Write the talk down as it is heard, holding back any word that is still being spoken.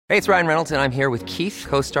Hey, it's Ryan Reynolds, and I'm here with Keith,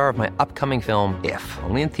 co-star of my upcoming film, If,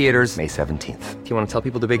 only in theaters May 17th. Do you want to tell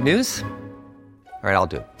people the big news? All right,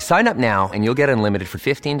 I'll do it. Sign up now and you'll get unlimited for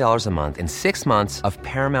 $15 a month and 6 months of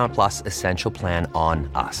Paramount Plus Essential Plan on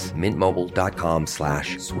us.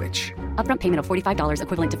 MintMobile.com/switch. Upfront payment of $45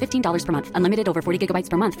 equivalent to $15 per month. Unlimited over 40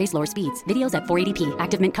 gigabytes per month. Face lower speeds. Videos at 480p.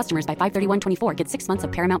 Active Mint customers by 531.24 get 6 months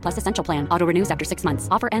of Paramount Plus Essential Plan. Auto renews after 6 months.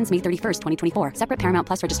 Offer ends May 31st, 2024. Separate Paramount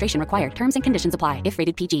Plus registration required. Terms and conditions apply if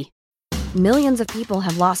rated PG. Millions of people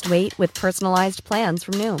have lost weight with personalized plans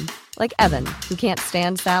from Noom. Like Evan, who can't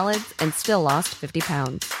stand salads and still lost 50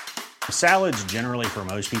 pounds. Salads generally for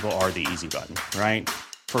most people are the easy button, right?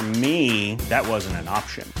 For me, that wasn't an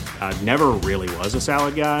option. I never really was a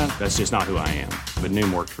salad guy. That's just not who I am. But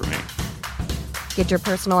Noom worked for me. Get your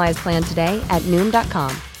personalized plan today at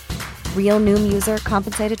Noom.com. Real Noom user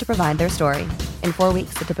compensated to provide their story. In 4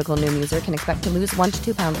 weeks, the typical Noom user can expect to lose 1 to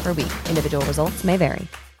 2 pounds per week. Individual results may vary.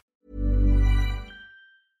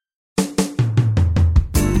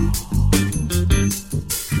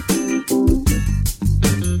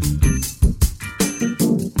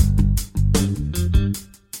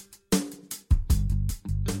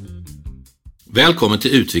 Välkommen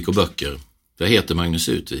till Utvik och böcker. Jag heter Magnus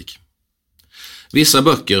Utvik. Vissa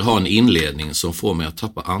böcker har en inledning som får mig att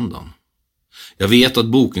tappa andan. Jag vet att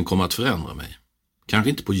boken kommer att förändra mig. Kanske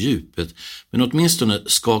inte på djupet, men åtminstone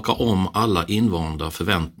skaka om alla invanda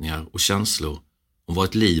förväntningar och känslor om vad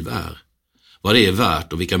ett liv är. Vad det är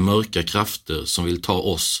värt och vilka mörka krafter som vill ta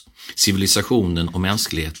oss, civilisationen och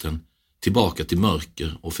mänskligheten tillbaka till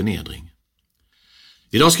mörker och förnedring.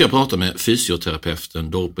 Idag ska jag prata med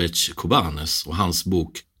fysioterapeuten Dorpec Kubanes och hans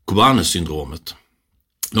bok Kubanes-syndromet.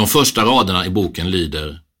 De första raderna i boken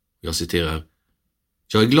lyder, jag citerar: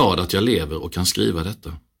 "Jag är glad att jag lever och kan skriva detta.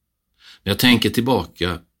 När jag tänker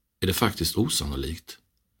tillbaka är det faktiskt osannolikt.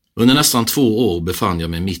 Under nästan 2 år befann jag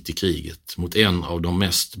mig mitt i kriget mot en av de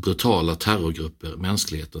mest brutala terrorgrupper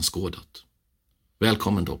mänskligheten skådat."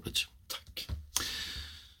 Välkommen Dorpec. Tack.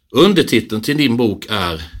 Undertiteln till din bok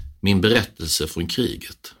är Min berättelse från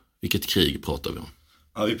kriget. Vilket krig pratar vi om?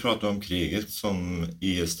 Ja, vi pratar om kriget som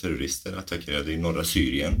IS-terrorister attackerade i norra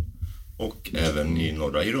Syrien och även i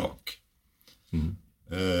norra Irak.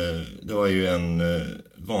 Det var ju en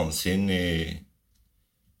vansinnig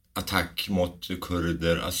attack mot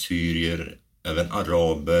kurder, assyrier, även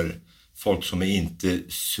araber, folk som är inte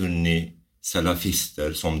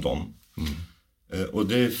sunni-salafister som dem. Och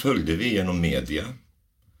det följde vi genom media.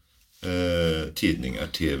 Tidningar,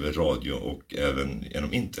 tv, radio och även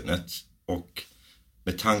genom internet. Och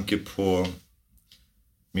med tanke på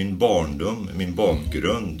min barndom, min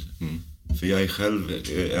bakgrund, för jag är själv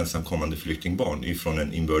ensamkommande flyktingbarn ifrån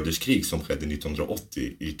en inbördeskrig som skedde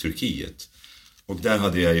 1980 i Turkiet. Och där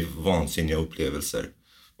hade jag vansinniga upplevelser.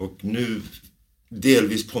 Och nu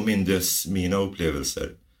delvis påmindes mina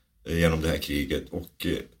upplevelser genom det här kriget. Och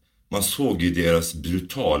man såg ju deras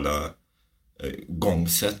brutala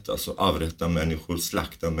gångsätt, alltså avrätta människor,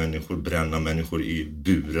 slakta människor, bränna människor i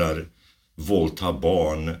burar, våldta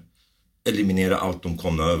barn, eliminera allt de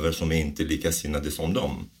kom över som är inte likasinnade som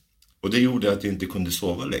dem. Och det gjorde att jag inte kunde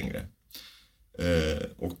sova längre.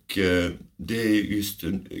 Det är just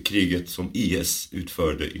kriget som IS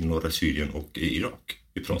utförde i norra Syrien och i Irak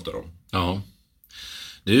vi pratar om. Ja.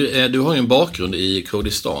 Du har ju en bakgrund i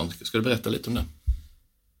Kurdistan. Ska du berätta lite om det?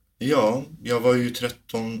 Ja, jag var ju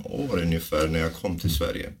 13 år ungefär när jag kom till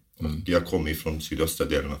Sverige. Och jag kom ifrån sydöstra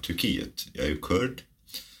delen av Turkiet. Jag är ju kurd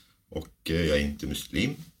och jag är inte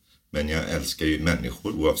muslim. Men jag älskar ju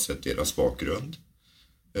människor oavsett deras bakgrund.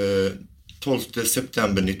 12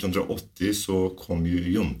 september 1980 så kom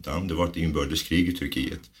ju juntan. Det var ett inbördeskrig i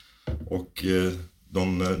Turkiet. Och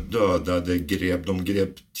de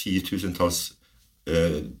grep 10-tusentals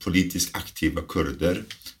politiskt aktiva kurder.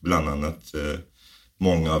 Bland annat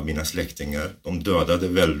många av mina släktingar. De dödade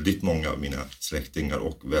väldigt många av mina släktingar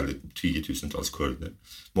och väldigt 10-tusentals kurder.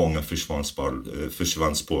 Många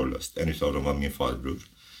försvann spårlöst. En av dem var min farbror.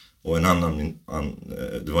 Och en annan,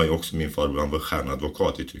 det var ju också min farbror, han var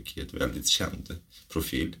stjärnadvokat i Turkiet, väldigt känd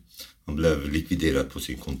profil. Han blev likviderad på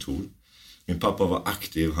sin kontor. Min pappa var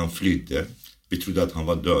aktiv, han flydde. Vi trodde att han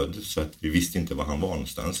var död så att vi visste inte var han var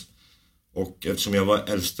någonstans. Och eftersom jag var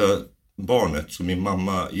äldsta barnet så min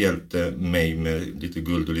mamma hjälpte mig med lite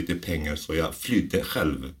guld och lite pengar så jag flydde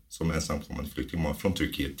själv som ensamkommande flykting från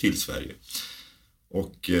Turkiet till Sverige.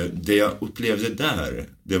 Och det jag upplevde där,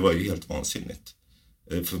 det var ju helt vansinnigt.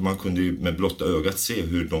 För man kunde ju med blotta ögat se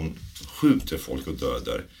hur de skjuter folk och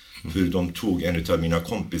dödar. Hur de tog en av mina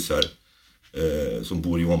kompisar som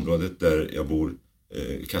bor i området där jag bor,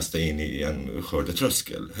 kasta in i en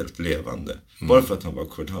skördetröskel helt levande. Bara för att han var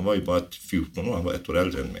kurd. Han var ju bara 14 år, han var 1 år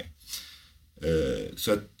äldre än mig.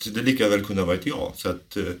 Så att det lika väl kunde ha varit jag. Så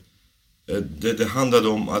att det handlade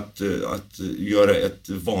om att göra ett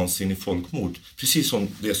vansinnigt folkmord. Precis som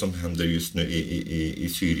det som händer just nu i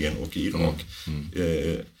Syrien och i Irak.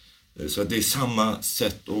 Så att det är samma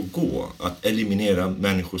sätt att gå. Att eliminera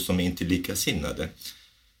människor som är inte likasinnade.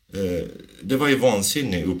 Det var ju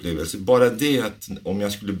vansinnig upplevelse. Bara det att om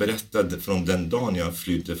jag skulle berätta från den dagen jag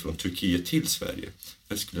flydde från Turkiet till Sverige.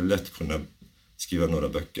 Jag skulle lätt kunna skriva några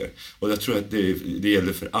böcker. Och jag tror att det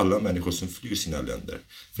gäller för alla människor som flyr sina länder.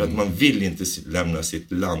 För att man vill inte lämna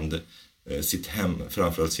sitt land, sitt hem,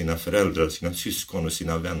 framförallt sina föräldrar, sina syskon och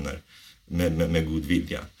sina vänner med god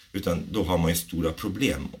vilja. Utan då har man ju stora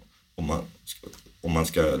problem om man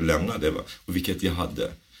ska lämna det. Va? Och vilket jag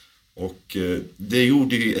hade. Och det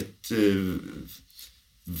gjorde ju ett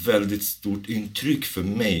väldigt stort intryck för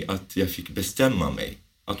mig att jag fick bestämma mig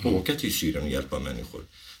att åka till Syrien och hjälpa människor.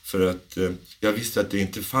 För att jag visste att det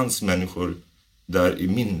inte fanns människor där i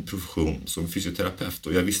min profession som fysioterapeut.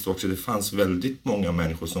 Och jag visste också att det fanns väldigt många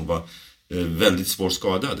människor som var väldigt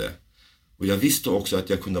svårskadade. Och jag visste också att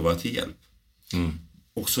jag kunde vara till hjälp.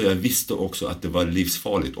 Och så jag visste också att det var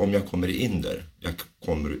livsfarligt. Om jag kommer in där, jag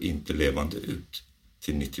kommer inte levande ut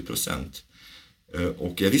till 90%.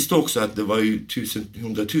 Och jag visste också att det var ju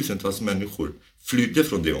hundratusentals människor flydde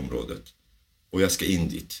från det området. Och jag ska in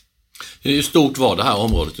dit. Hur stort var det här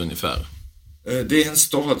området ungefär? Det är en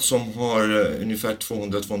stad som har ungefär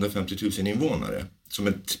 200-250 000 invånare. Som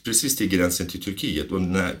är precis till gränsen till Turkiet och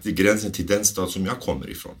till gränsen till den stad som jag kommer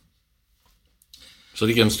ifrån. Så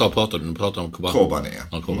vilken stad pratar du? Du pratar om Kobane? Kobane, ja.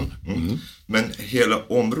 Ja, Kobane. Men hela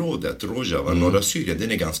området, Rojava, norra Syrien,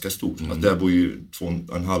 den är ganska stor. Där bor ju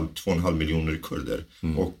 2,5 miljoner kurder.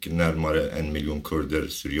 Och närmare 1 miljon kurder,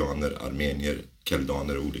 syrianer, armenier,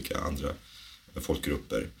 keldaner och olika andra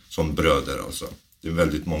folkgrupper. Som bröder alltså. Det är ett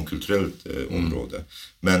väldigt mångkulturellt område.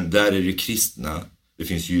 Men där är det kristna, det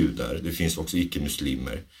finns judar, det finns också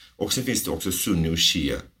icke-muslimer. Och sen finns det också sunni och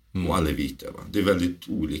shia och aleviter. Va? Det är väldigt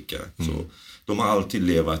olika. Så de har alltid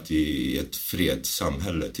levat i ett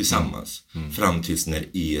fredssamhälle tillsammans. Fram tills när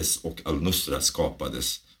IS och Al-Nusra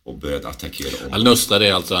skapades och började attackera om. Al-Nusra, det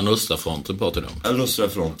är alltså Al-Nusra-fronten pratar du om?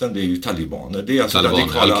 Al-Nusra-fronten, det är ju talibaner. Det är alltså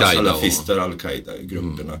radikala salafister,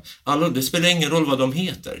 Al-Qaida-grupperna. Det spelar ingen roll vad de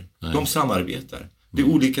heter. Nej. De samarbetar. Det är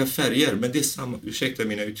olika färger, men det är samma, ursäkta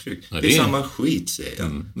mina uttryck. Ja, det är samma skit, säger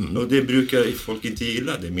jag. Och det brukar folk inte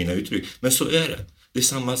gilla, det mina uttryck. Men så är det. Det är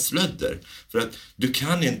samma slödder. För att du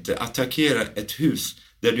kan inte attackera ett hus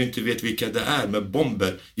där du inte vet vilka det är med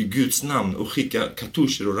bomber i Guds namn och skicka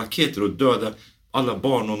kartuscher och raketer och döda alla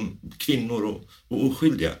barn och kvinnor och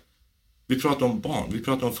oskyldiga. Vi pratar om barn, vi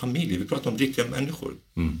pratar om familjer, vi pratar om riktiga människor.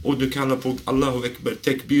 Och du kallar på Allahu Ekber,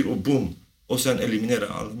 tekbir och boom och sen eliminera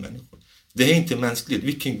alla människor. Det är inte mänskligt.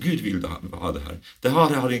 Vilken Gud vill ha det här? Det här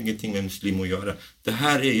har ingenting med muslim att göra. Det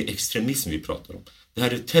här är extremism vi pratar om. Det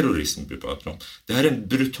här är terrorism vi pratar om. Det här är en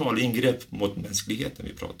brutal ingrepp mot mänskligheten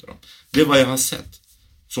vi pratar om. Det är vad jag har sett.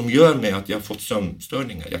 Som gör mig att jag har fått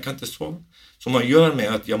sömnstörningar. Jag kan inte sova. Som gör mig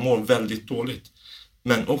att jag mår väldigt dåligt.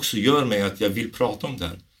 Men också gör mig att jag vill prata om det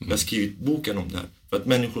här. Jag har skrivit boken om det här. För att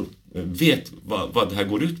människor vet vad det här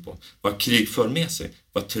går ut på. Vad krig för med sig.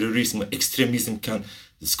 Vad terrorism och extremism kan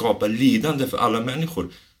skapa lidande för alla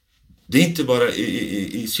människor. Det är inte bara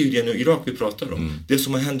i Syrien och Irak vi pratar om. Det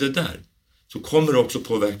som händer där så kommer det också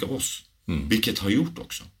påverka oss. Vilket har gjort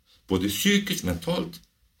också. Både psykiskt, mentalt,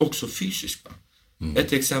 också fysiskt.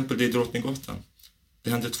 Ett exempel, det är Drottninggatan. Det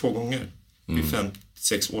hände 2 gånger. I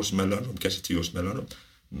 5-6 års mellanrum, kanske 10 års mellanrum.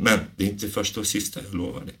 Men det är inte första och sista, jag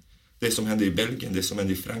lovar det. Det som hände i Belgien, det som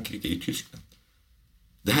hände i Frankrike, i Tyskland.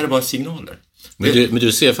 Det här är bara signaler. Men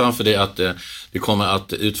du ser framför dig att det kommer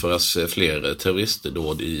att utföras fler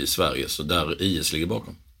terroristdåd i Sverige, så där IS ligger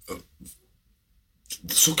bakom?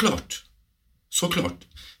 Såklart.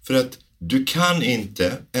 För att du kan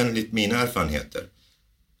inte, enligt mina erfarenheter,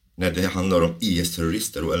 när det handlar om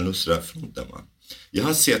IS-terrorister och Al-Nusra-fronten. Jag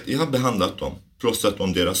har behandlat dem, plåstrat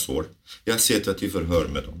om deras sår. Jag har sett att vi förhör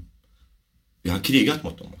med dem. Vi har krigat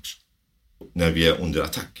mot dem också. När vi är under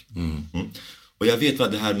attack. Och jag vet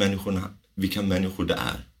vad det här människorna, vilka människor det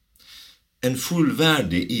är. En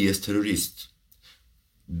fullvärdig IS-terrorist.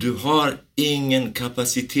 Du har ingen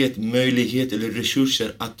kapacitet, möjlighet eller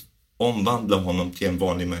resurser att omvandla honom till en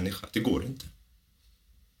vanlig människa. Det går inte.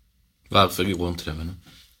 Varför går inte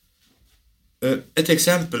det? Ett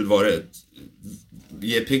exempel var det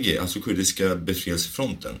YPG, alltså kurdiska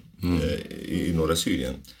befrielsefronten i norra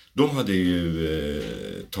Syrien. De hade ju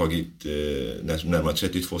tagit närmare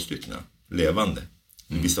 32 stycken levande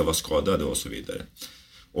Vissa var skadade och så vidare.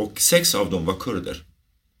 Och 6 av dem var kurder.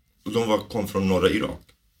 Och de kom från norra Irak.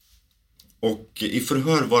 Och i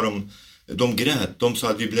förhör var de grät. De sa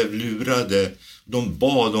att vi blev lurade. De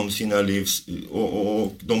bad om sina liv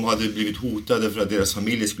och de hade blivit hotade för att deras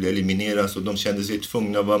familjer skulle elimineras och de kände sig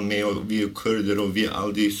tvungna att vara med och vi är kurder och vi är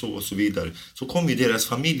aldrig så och så vidare. Så kom ju deras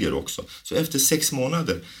familjer också. Så efter 6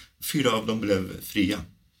 månader, 4 av dem blev fria.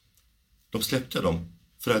 De släppte dem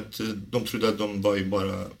för att de trodde att de var ju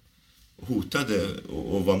bara hotade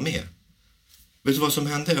och var med. Vet du vad som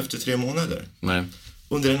hände efter 3 månader? Nej.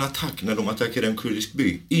 Under en attack, när de attackerade en kurdisk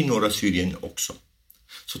by i norra Syrien också.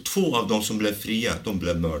 Så 2 av dem som blev fria, de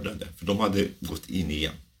blev mördade. För de hade gått in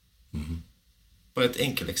igen. Bara ett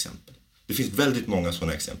enkelt exempel. Det finns väldigt många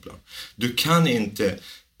sådana exempel. Du kan inte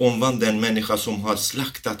omvandla en människa som har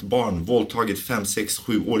slaktat barn, våldtagit 5, 6,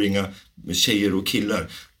 7-åringar, tjejer och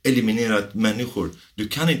killar, eliminerat människor. Du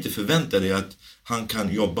kan inte förvänta dig att han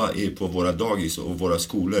kan jobba på våra dagis och våra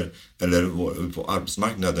skolor eller på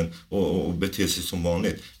arbetsmarknaden och bete sig som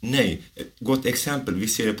vanligt. Nej, ett gott exempel, vi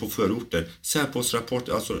ser det på förorter. Säpos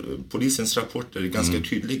rapporter, alltså polisens rapporter är ganska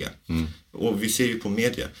tydliga. Och vi ser ju på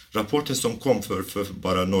media. Rapporten som kom för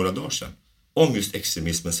bara några dagar sedan om just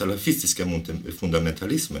extremismen, salafistiska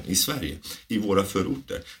fundamentalismen i Sverige, i våra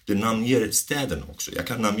förorter. Det namnger städerna också. Jag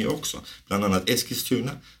kan namnge också. Bland annat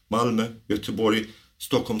Eskilstuna, Malmö, Göteborg,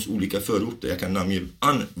 Stockholms olika förorter. Jag kan namnge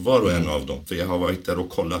var och en av dem. För jag har varit där och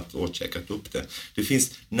kollat och checkat upp det. Det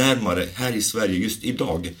finns närmare, här i Sverige just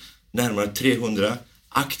idag, närmare 300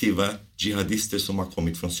 aktiva jihadister som har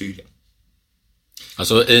kommit från Syrien.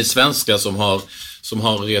 Alltså svenskar som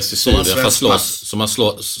har rest till Syrien som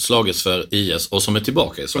har slagits för IS och som är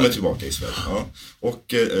tillbaka i Sverige. Som är tillbaka i Sverige, ja.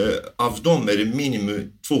 Och av dem är det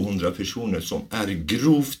minimum 200 personer som är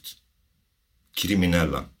grovt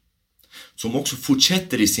kriminella. Som också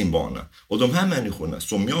fortsätter i sin bana. Och de här människorna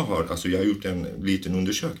som jag har gjort en liten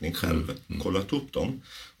undersökning själv, kollat upp dem.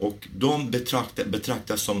 Och de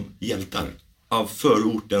betraktas som hjältar av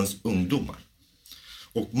förortens ungdomar.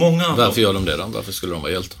 Och många av Varför gör de det då? Varför skulle de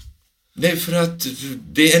vara hjältar? Nej, för att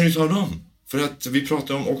det är en utav dem. För att vi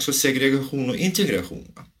pratar om också segregation och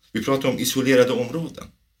integration. Vi pratar om isolerade områden.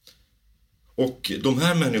 Och de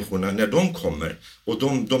här människorna, när de kommer och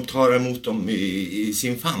de tar emot dem i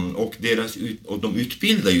sin famn och de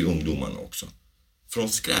utbildar ju ungdomarna också. Från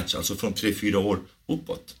scratch, alltså från 3-4 år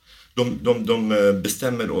uppåt. De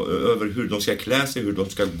bestämmer över hur de ska klä sig, hur de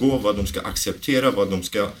ska gå, vad de ska acceptera, vad de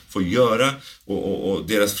ska få göra och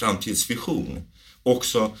deras framtidsvision.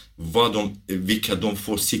 Också vilka de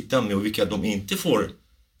får sitta med och vilka de inte får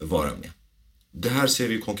vara med. Det här ser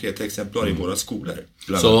vi konkreta exemplar i våra skolor.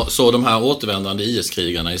 Så de här återvändande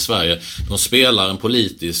IS-krigarna i Sverige, de spelar en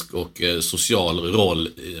politisk och social roll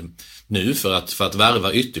nu för att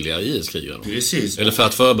värva ytterligare IS-krigare? Precis. Eller för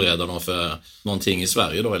att förbereda dem för någonting i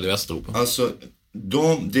Sverige då, eller i Västeuropa? Alltså,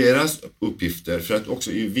 deras uppgifter, för att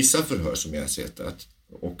också i vissa förhör som jag har sett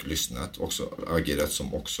och lyssnat, också agerat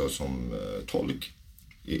som tolk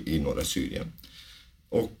i norra Syrien.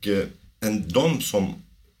 Och de som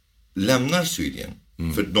lämnar Syrien,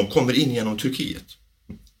 för de kommer in genom Turkiet.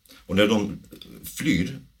 Och när de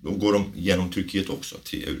flyr, då går de genom Turkiet också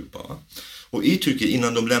till Europa. Och i Turkiet,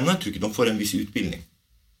 innan de lämnar Turkiet, de får en viss utbildning.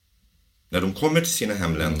 När de kommer till sina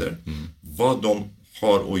hemländer, vad de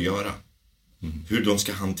har att göra. Hur de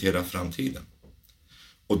ska hantera framtiden.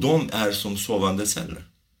 Och de är som sovande celler.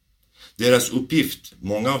 Deras uppgift,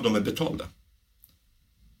 många av dem är betalda.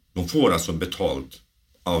 De får alltså betalt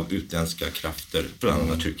av utländska krafter, bland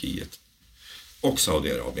annat Turkiet och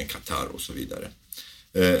Saudiarabien, Qatar och så vidare.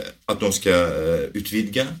 Att de ska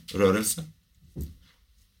utvidga rörelsen.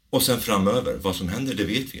 Och sen framöver, vad som händer, det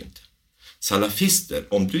vet vi inte. Salafister,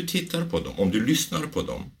 om du tittar på dem, om du lyssnar på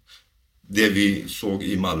dem, det vi såg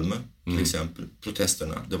i Malmö till exempel,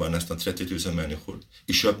 protesterna, det var nästan 30 000 människor.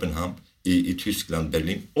 I Köpenhamn, i Tyskland,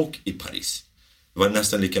 Berlin och i Paris. Det var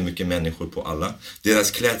nästan lika mycket människor på alla.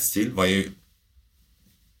 Deras klädstil var ju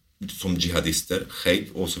som jihadister, skägg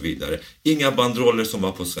och så vidare. Inga bandroller som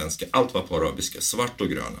var på svenska, allt var på arabiska, svart och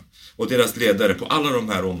gröna. Och deras ledare på alla de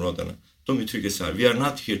här områdena, de uttrycker så här: we are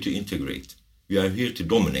not here to integrate, we are here to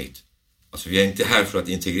dominate. Alltså vi är inte här för att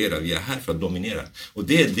integrera, vi är här för att dominera. Och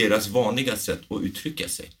det är deras vanliga sätt att uttrycka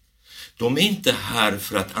sig. De är inte här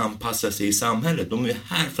för att anpassa sig i samhället, de är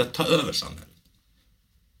här för att ta över samhället.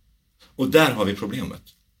 Och där har vi problemet.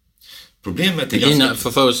 Problemet är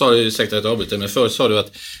ganska... Förut sa du, säkert ett avbryt, men förut sa du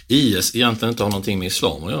att IS egentligen inte har någonting med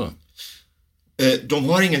islam att göra. De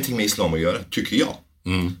har ingenting med islam att göra, tycker jag.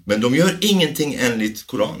 Men de gör ingenting enligt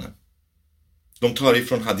Koranen. De tar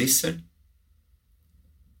ifrån hadisser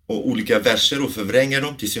och olika verser och förvränger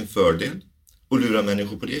dem till sin fördel. och lura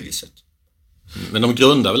människor på det viset. Men de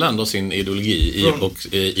grundar väl ändå sin ideologi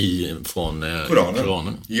från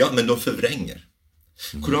Koranen? Ja, men de förvränger.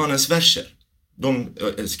 Koranens verser, de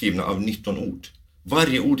är skrivna av 19 ord.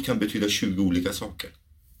 Varje ord kan betyda 20 olika saker.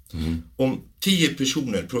 Om 10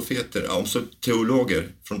 personer, profeter, alltså teologer,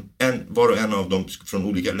 var och en av dem från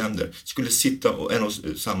olika länder, skulle sitta på en och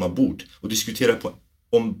samma bord och diskutera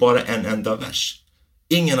om bara en enda vers.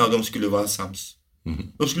 Ingen av dem skulle vara sams.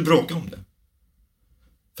 De skulle bråka om det.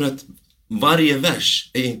 För att varje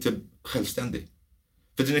vers är inte självständig.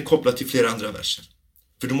 För den är kopplad till flera andra verser.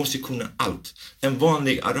 För du måste kunna allt. En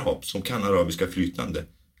vanlig arab som kan arabiska flytande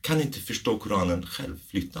kan inte förstå Koranen själv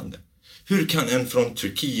flytande. Hur kan en från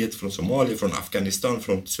Turkiet, från Somalia, från Afghanistan,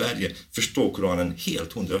 från Sverige förstå Koranen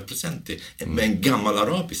helt 100% med en gammal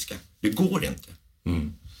arabiska? Det går inte.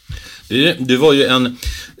 Du var ju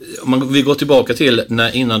om vi går tillbaka till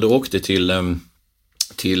innan du åkte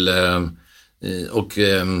och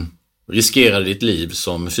riskerade ditt liv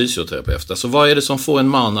som fysioterapeut. Så vad är det som får en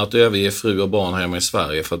man att överge fru och barn hemma i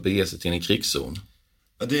Sverige för att bege sig till en krigszon?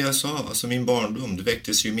 Ja, det jag sa, alltså min barndom, det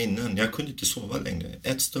väcktes ju minnen. Jag kunde inte sova längre.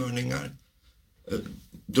 Ätstörningar,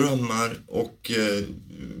 drömmar och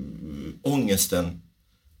ångesten.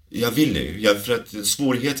 Jag ville ju, för att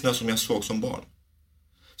svårigheterna som jag såg som barn.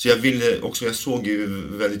 Så jag såg ju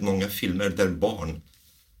väldigt många filmer där barn,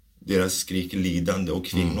 deras skrik, lidande och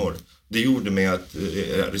kvinnor. Det gjorde mig att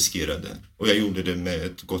jag riskerade. Och jag gjorde det med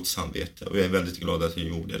ett gott samvete. Och jag är väldigt glad att jag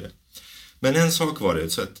gjorde det. Men en sak var det,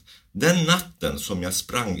 så att den natten som jag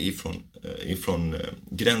sprang ifrån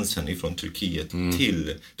gränsen, ifrån Turkiet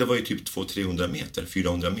till, det var ju typ 200-300 meter,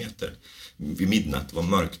 400 meter. Vid midnatt, det var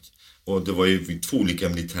mörkt. Och det var ju 2 olika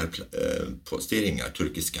militärposteringar,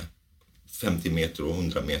 turkiska. 50 meter och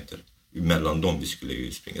 100 meter. Mellan dem vi skulle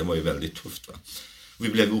ju springa. Det var ju väldigt tufft, va. Och vi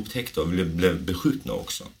blev upptäckta och vi blev beskjutna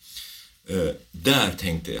också. Där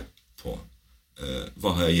tänkte jag på,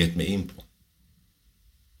 vad har jag gett mig in på?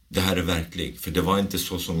 Det här är verkligt, för det var inte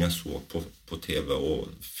så som jag såg på tv och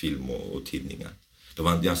film och tidningar. Jag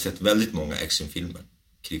har sett väldigt många actionfilmer,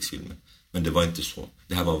 krigsfilmer, men det var inte så.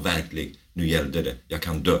 Det här var verkligt, nu gällde det, jag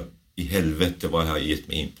kan dö. I helvete vad jag har gett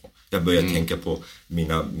mig in på. Jag började tänka på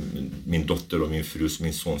min dotter och min frus,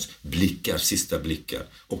 min sons blickar, sista blickar.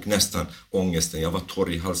 Och nästan ångesten, jag var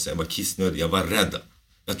torr i halsen, jag var kissnödig, jag var rädd.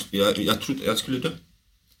 Jag trodde jag skulle dö.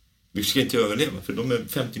 Vi ska inte överleva, för de är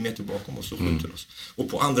 50 meter bakom oss och skjuter oss. Och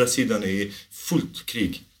på andra sidan är fullt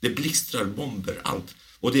krig. Det blixtrar, bomber, allt.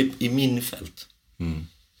 Och det är i minfält.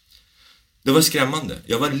 Det var skrämmande.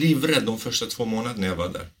 Jag var livrädd de första 2 månaderna jag var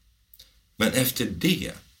där. Men efter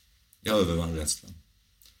det, jag övervann rädslan.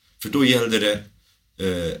 För då gällde det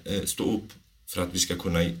stå upp för att vi ska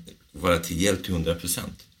kunna vara till hjälp till 100%.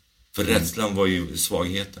 För rädslan var ju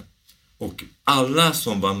svagheten. Och alla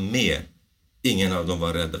som var med, ingen av dem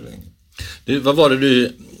var rädda längre. Vad var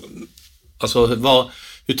det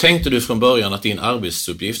hur tänkte du från början att din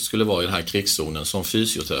arbetsuppgift skulle vara i den här krigszonen som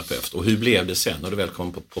fysioterapeut? Och hur blev det sen när du väl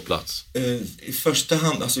kom på plats? I första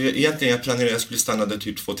hand, alltså egentligen jag planerade att jag skulle stanna där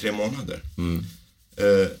typ 2-3 månader.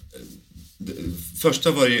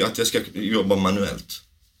 Första var ju att jag ska jobba manuellt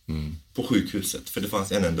på sjukhuset. För det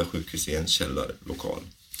fanns en enda sjukhus i en källarlokal.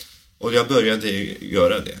 Och jag började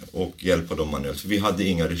göra det och hjälpa dem manuellt. För vi hade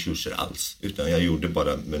inga resurser alls. Utan jag gjorde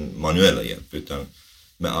bara med manuella hjälp. Utan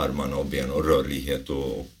med armarna och ben och rörlighet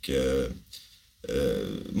och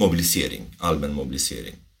mobilisering. Allmän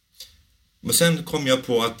mobilisering. Men sen kom jag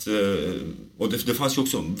på att... Och det fanns ju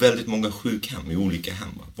också väldigt många sjukhem i olika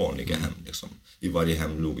hem. Vanliga hem liksom. I varje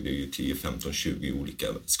hem låg det ju 10, 15, 20 olika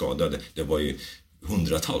skadade. Det var ju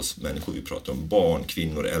hundratals människor vi pratade om. Barn,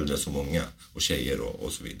 kvinnor, äldre som unga och tjejer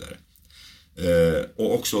och så vidare.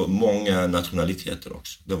 Och också många nationaliteter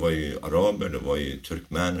också. Det var ju araber, det var ju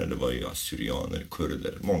turkmäner, det var ju assyrianer,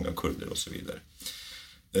 kurder, många kurder och så vidare.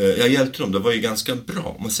 Jag hjälpte dem, det var ju ganska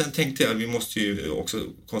bra. Men sen tänkte jag att vi måste ju också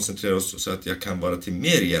koncentrera oss så att jag kan vara till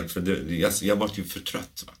mer hjälp. För jag var ju för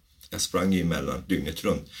trött, va? Jag sprang ju emellan dygnet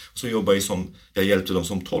runt. Och så jobbade jag hjälpte dem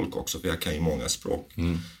som tolk också, för jag kan ju många språk.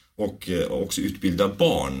 Och också utbilda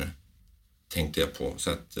barn tänkte jag på. Så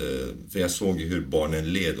att, för jag såg ju hur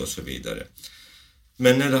barnen led och så vidare.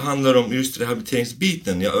 Men när det handlar om just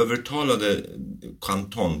rehabiliteringsbiten, jag övertalade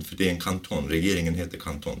kanton, för det är en kanton, regeringen heter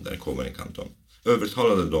kanton, där kommer en kanton.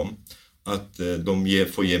 Övertalade dem att de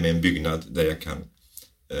får ge mig en byggnad där jag kan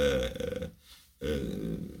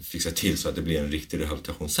fixa till så att det blir en riktig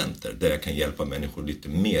rehabilitationscenter. Där jag kan hjälpa människor lite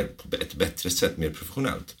mer på ett bättre sätt, mer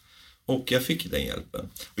professionellt. Och jag fick den hjälpen.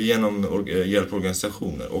 Och genom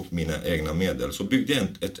hjälporganisationer och mina egna medel så byggde jag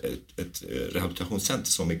ett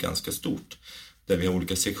rehabilitationscenter som är ganska stort. där vi har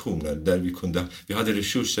olika sektioner, där vi hade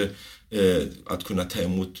resurser att kunna ta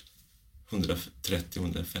emot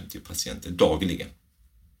 130-150 patienter dagligen.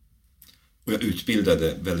 Och jag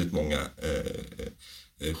utbildade väldigt många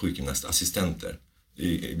sjukgymnastassistenter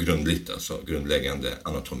i grundligt, alltså grundläggande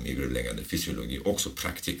anatomi, grundläggande fysiologi, också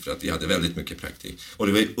praktik, för att vi hade väldigt mycket praktik. Och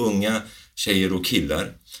det var unga tjejer och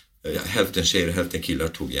killar, hälften tjejer, hälften killar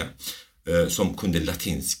tog jag, som kunde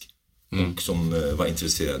latinsk och som var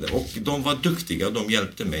intresserade. Och de var duktiga, de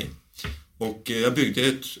hjälpte mig. Och jag byggde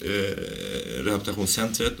ett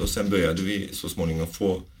rehabilitationscentret och sen började vi så småningom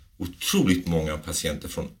få otroligt många patienter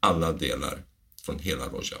från alla delar, från hela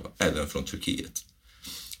Rojava, även från Turkiet.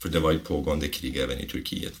 För det var ju pågående krig även i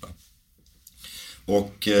Turkiet. Va?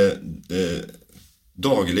 Och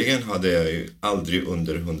dagligen hade jag ju aldrig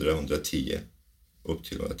under 100-110, upp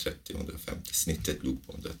till 130-150. Snittet låg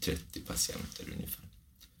på 130 patienter ungefär.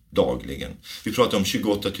 Dagligen. Vi pratar om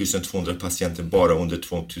 28 200 patienter bara under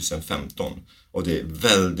 2015. Och det är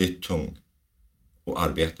väldigt tungt att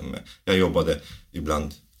arbeta med. Jag jobbade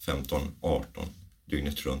ibland 15-18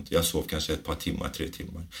 dygnet runt. Jag sov kanske ett par timmar, 3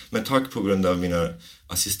 timmar. Men tack på grund av mina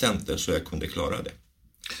assistenter så jag kunde klara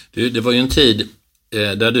det. Det var ju en tid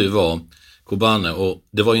där du var Kobane, och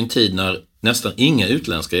det var ju en tid när nästan inga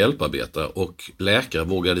utländska hjälparbetare och läkare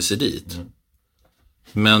vågade sig dit.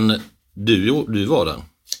 Men du var där.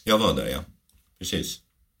 Jag var där, ja. Precis.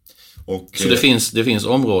 Och, så det finns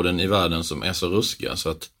områden i världen som är så ruskiga så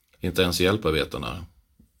att inte ens hjälparbetarna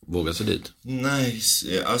vågar sig dit. Nej,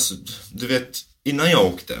 alltså du vet, innan jag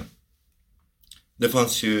åkte, det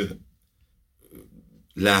fanns ju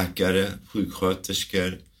läkare,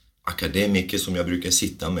 sjuksköterskor, akademiker som jag brukar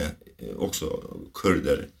sitta med, också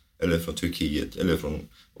kurder eller från Turkiet eller från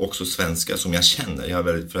också svenskar som jag känner. Jag har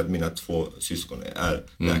väldigt, för att mina 2 syskon är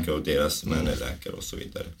läkare och deras män är läkare och så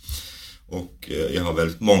vidare. Och jag har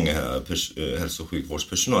väldigt många hälso- och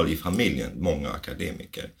sjukvårdspersonal i familjen, många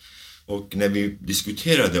akademiker. Och när vi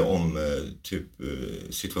diskuterade om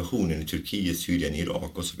situationen i Turkiet, Syrien,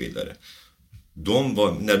 Irak och så vidare.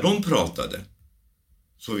 När de pratade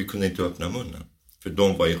så vi kunde inte öppna munnen. För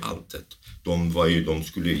de var ju alltet. De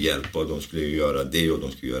skulle ju hjälpa och de skulle ju göra det och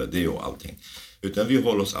de skulle göra det och allting. Utan vi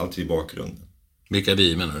håller oss alltid i bakgrunden. Vilka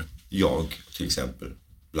vi menar du? Jag till exempel,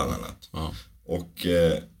 bland annat. Ja. Och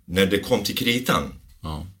när det kom till kritan,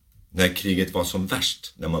 när kriget var som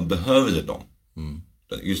värst, när man behövde dem,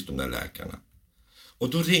 just de där läkarna. Och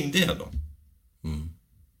då ringde jag dem.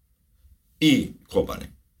 I Kobane.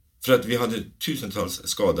 För att vi hade tusentals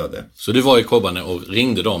skadade. Så du var i Kobane och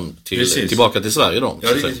ringde dem tillbaka till Sverige då?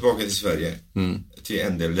 Jag ringde tillbaka till Sverige. Till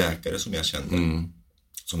en del läkare som jag kände.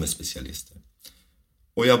 Som är specialister.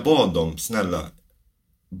 Och jag bad dem, snälla,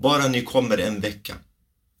 bara ni kommer en vecka.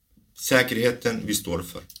 Säkerheten vi står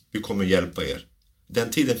för. Vi kommer hjälpa er.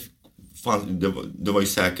 Den tiden det var ju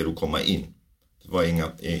säkert att komma in. Det var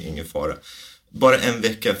ingen fara. Bara en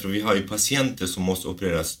vecka, för vi har ju patienter som måste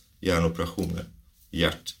opereras, hjärnoperationer,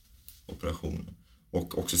 hjärtoperationer.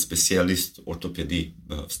 Och också specialistortopedi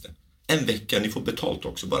behövs det. En vecka, ni får betalt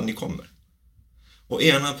också, bara ni kommer. Och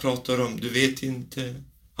ena pratar om, du vet inte,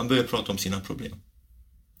 han börjar prata om sina problem.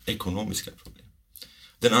 Ekonomiska problem.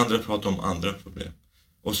 Den andra pratar om andra problem.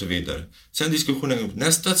 Och så vidare. Sen diskussionen,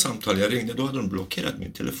 nästa samtal jag ringde, då hade de blockerat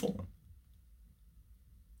min telefon.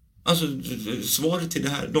 Alltså svaret till det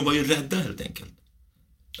här, de var ju rädda helt enkelt.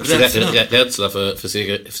 Rädsla för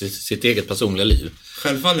sitt eget personliga liv.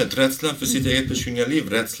 Självfallet, rädslan för sitt eget personliga liv.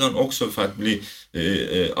 Rädslan också för att bli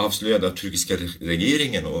avslöjad av turkiska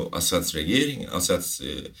regeringen och Assads regering, Assads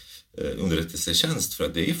underrättelsetjänst, för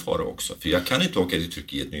att det är fara också. För jag kan inte åka till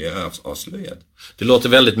Turkiet nu, jag är avslöjad. Det låter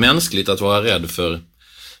väldigt mänskligt att vara rädd för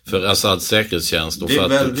Assads säkerhetstjänst och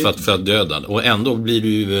för att döda. Och ändå blir du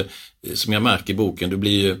ju, som jag märker i boken, du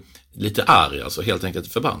blir ju lite arg, alltså helt enkelt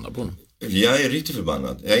förbannad på honom. Jag är riktigt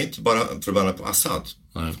förbannad. Jag är inte bara förbannad på Assad.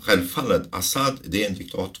 Nej. Självfallet, Assad, det är en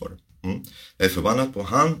diktator. Jag är förbannad på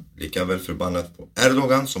han, lika väl förbannad på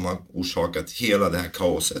Erdogan som har orsakat hela det här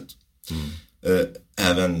kaoset.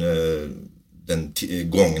 Även den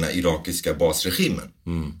gångna irakiska basregimen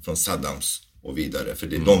från Saddams och vidare. För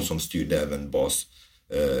det är de som styrde även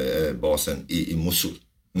basen i Mosul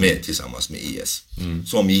tillsammans med IS.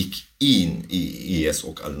 Som gick in i IS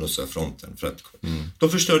och Al-Nusra-fronten. För att de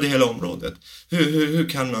förstörde hela området. Hur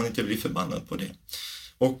kan man inte bli förbannad på det?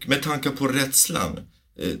 Och med tanke på rädslan,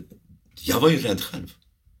 jag var ju rädd själv.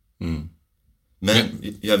 Men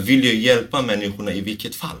jag vill ju hjälpa människorna i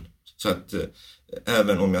vilket fall. Så att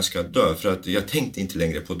även om jag ska dö, för att jag tänkte inte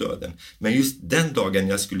längre på döden. Men just den dagen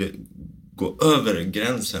jag skulle gå över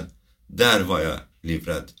gränsen, där var jag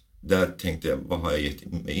livrädd. Där tänkte jag, vad har jag gett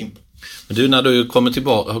mig in på? Men du, när du har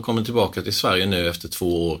kommit tillbaka till Sverige nu efter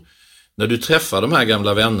 2 år, när du träffar de här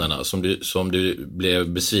gamla vännerna som du blev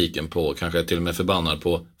besviken på, kanske till och med förbannad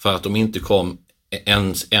på, för att de inte kom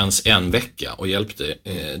ens en vecka och hjälpte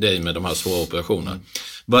dig med de här svåra operationerna.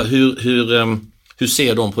 Hur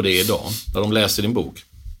ser de på det idag, när de läser din bok?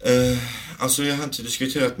 Alltså jag har inte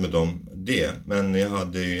diskuterat med dem det, men jag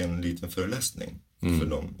hade ju en liten föreläsning för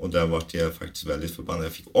dem. Och där var jag faktiskt väldigt förbannad.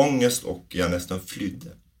 Jag fick ångest och jag nästan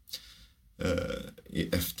flydde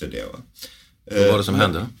efter det. Va? Vad var det som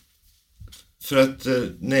hände? För att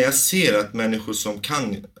när jag ser att människor som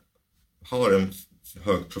har en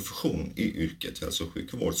hög profession i yrket, hälso- och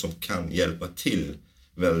sjukvård, som kan hjälpa till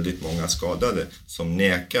väldigt många skadade, som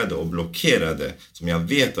nekade och blockerade, som jag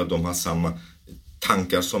vet att de har samma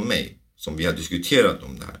tankar som mig, som vi har diskuterat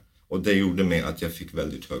om det här. Och det gjorde mig att jag fick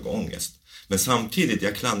väldigt hög ångest. Men samtidigt,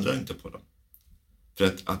 jag klandrar inte på dem.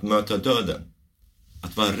 För att möta döden,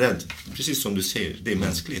 att vara rädd, precis som du säger, det är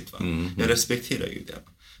mänskligt. Va? Jag respekterar ju det.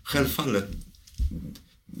 Självfallet,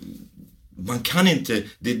 man kan inte,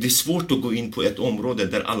 det är svårt att gå in på ett område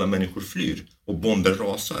där alla människor flyr och bomber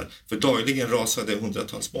rasar. För dagligen rasade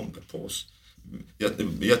hundratals bomber på oss.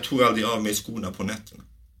 Jag tog aldrig av mig skorna på nätterna.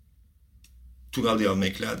 Tog aldrig av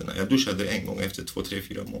mig kläderna. Jag duschade en gång efter 2, 3,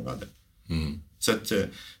 4 månader. Så att,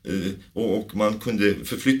 och man kunde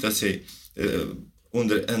förflytta sig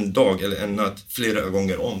under en dag eller en natt flera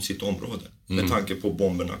gånger om sitt område. Med tanke på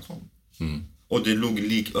bomberna kom. Och det låg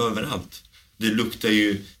lik överallt. Det luktar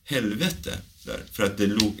ju helvete där. För att det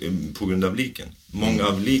låg på grund av liken. Många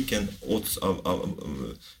av liken åts av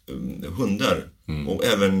hundar. Och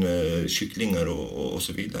även kycklingar och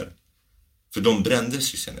så vidare. För de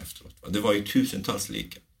brändes ju sen efteråt. Va? Det var ju tusentals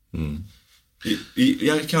liken.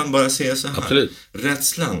 Jag kan bara säga så här. Absolut.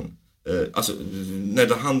 Rädslan, alltså när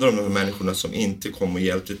det handlar om de här människorna som inte kom och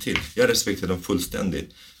hjälpte till. Jag respekterar dem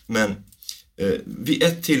fullständigt. Men vid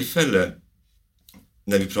ett tillfälle,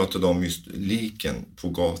 när vi pratade om just liken på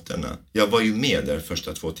gatorna. Jag var ju med där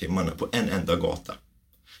första 2 timmarna på en enda gata.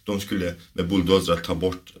 De skulle med bulldozrar ta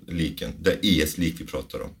bort liken, det IS-lik vi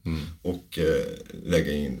pratar om. Och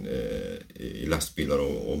lägga in i lastbilar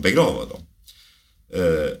och begrava dem.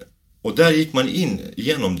 Och där gick man in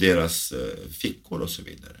genom deras fickor och så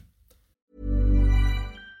vidare.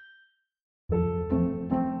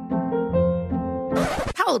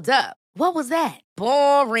 Hold up. What was that?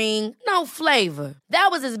 Boring. No flavor. That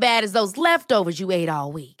was as bad as those leftovers you ate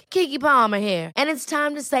all week. Keke Palmer here, and it's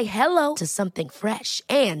time to say hello to something fresh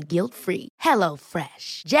and guilt-free. Hello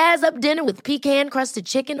Fresh. Jazz up dinner with pecan-crusted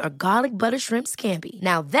chicken or garlic butter shrimp scampi.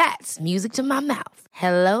 Now that's music to my mouth.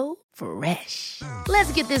 Hello Fresh.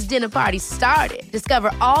 Let's get this dinner party started.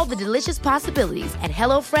 Discover all the delicious possibilities at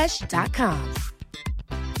hellofresh.com.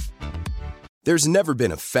 There's never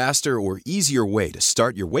been a faster or easier way to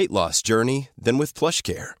start your weight loss journey than with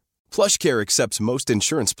PlushCare. PlushCare accepts most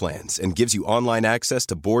insurance plans and gives you online access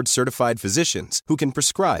to board-certified physicians who can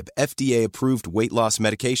prescribe FDA-approved weight loss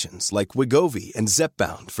medications like Wegovy and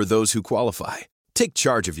Zepbound for those who qualify. Take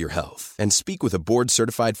charge of your health and speak with a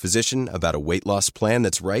board-certified physician about a weight loss plan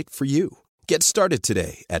that's right for you. Get started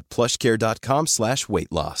today at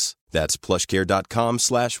plushcare.com/weightloss. That's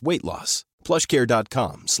plushcare.com/weightloss.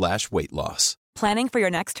 plushcare.com/weightloss. Planning for your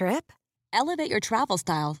next trip? Elevate your travel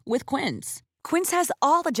style with Quince. Quince has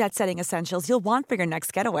all the jet-setting essentials you'll want for your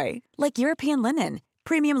next getaway, like European linen,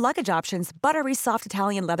 premium luggage options, buttery soft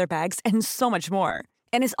Italian leather bags, and so much more.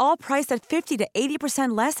 And is all priced at 50 to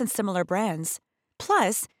 80% less than similar brands.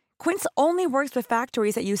 Plus, Quince only works with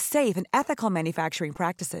factories that use safe and ethical manufacturing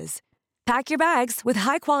practices. Pack your bags with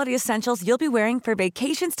high-quality essentials you'll be wearing for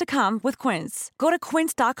vacations to come with Quince. Go to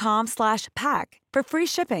quince.com/pack for free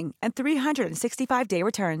shipping and 365-day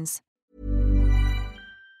returns.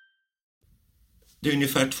 Det är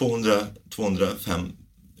ungefär 205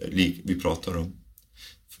 lik vi pratar om.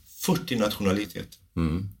 40 nationaliteter.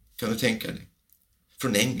 Kan du tänka dig?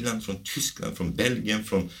 Från England, från Tyskland, från Belgien,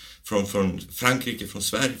 från Frankrike, från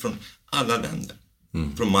Sverige, från alla länder.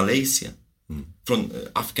 Från Malaysia. Från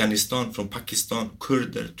Afghanistan, från Pakistan,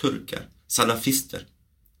 kurder, turkar, salafister.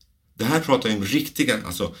 Det här pratar ju om riktiga,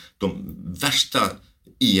 alltså de värsta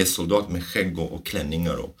IS-soldater med skägg och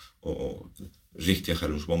klänningar och riktiga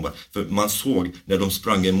självmordsbombare. För man såg när de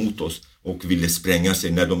sprang emot oss och ville spränga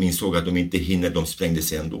sig, när de insåg att de inte hinner, de sprängde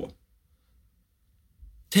sig ändå.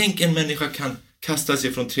 Tänk, en människa kan kasta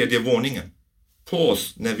sig från 3:e våningen på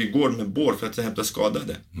oss när vi går med bår för att hämta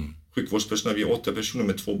skadade. Sjukvårdspersonal, vi är 8 personer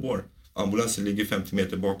med 2 bår. Ambulansen ligger 50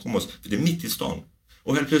 meter bakom oss, för det är mitt i stan.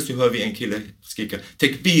 Och helt plötsligt hör vi en kille skrika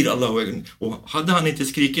Tekbir Allahu Akbar. Och hade han inte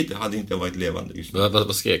skrikit, det hade inte varit levande just nu.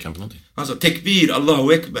 Vad skrek han på någonting? Han sa Tekbir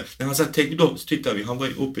Allahu Akbar. När han sa Tekbir, då tittade vi. Han var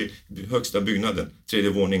uppe i högsta byggnaden, 3:e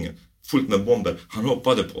våningen, fullt med bomber. Han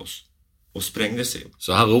hoppade på oss och sprängde sig.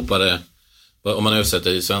 Så han ropade, om man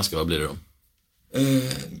översätter i svenska, vad blir det då?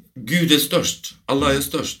 Gud är störst, Allah är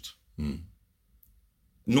störst.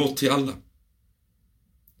 Nå till alla.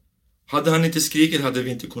 Hade han inte skrikit hade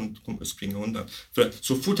vi inte kunnat springa undan. För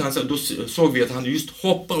så fort han sa, då såg vi att han just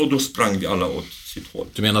hoppade och då sprang vi alla åt sitt håll.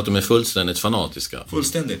 Du menar att de är fullständigt fanatiska?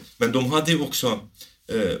 Fullständigt. Men de hade ju också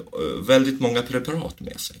väldigt många preparat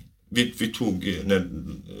med sig. Vi tog,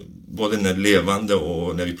 både när levande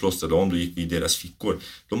och när vi plåstrade om, då gick vi i deras fickor.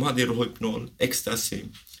 De hade Rohypnol, ecstasy,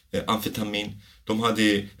 amfetamin. De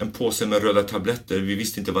hade en påse med röda tabletter. Vi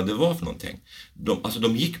visste inte vad det var för någonting.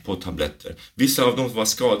 De gick på tabletter. Vissa av dem var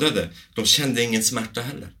skadade. De kände ingen smärta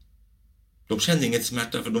heller. De kände ingen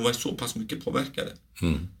smärta för de var så pass mycket påverkade.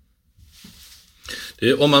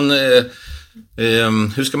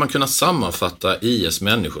 Hur ska man kunna sammanfatta IS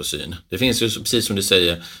människosyn? Det finns ju, precis som du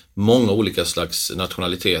säger, många olika slags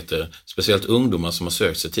nationaliteter, speciellt ungdomar som har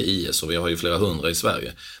sökt sig till IS, och vi har ju flera hundra i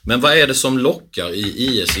Sverige. Men vad är det som lockar i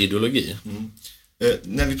IS ideologi?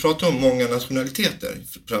 När vi pratar om många nationaliteter,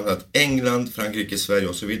 framförallt England, Frankrike, Sverige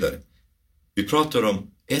och så vidare. Vi pratar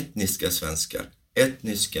om etniska svenskar,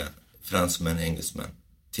 etniska fransmän, engelsmän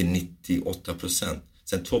till 98%.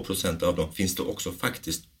 Sen 2% av dem finns det också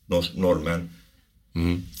faktiskt norrmän,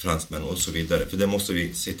 fransmän och så vidare. För det måste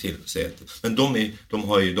vi se till. Men de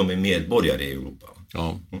är medborgare i Europa.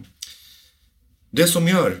 Ja. Det som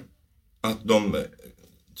gör att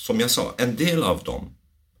som jag sa, en del av dem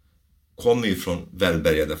kommer ju från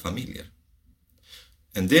välbärgade familjer.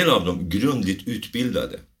 En del av dem grundligt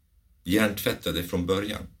utbildade, hjärntvättade från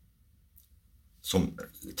början, som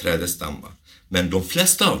trädestamma. Men de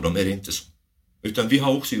flesta av dem är det inte så. Utan vi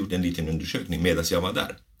har också gjort en liten undersökning medan jag var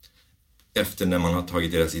där. Efter när man har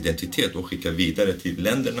tagit deras identitet och skickat vidare till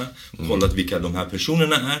länderna, kollat vilka de här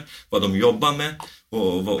personerna är, vad de jobbar med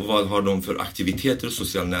och vad har de för aktiviteter och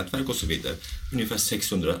sociala nätverk och så vidare. Ungefär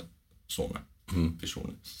 600 sådana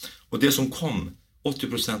personer. Och det som kom,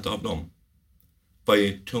 80% av dem var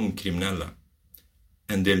ju tungkriminella.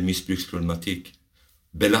 En del missbruksproblematik,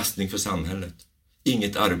 belastning för samhället,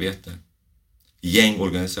 inget arbete,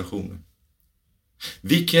 gängorganisationer.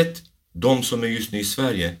 Vilket de som är just nu i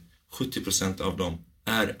Sverige, 70% av dem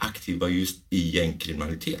är aktiva just i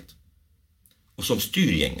gängkriminalitet. Och som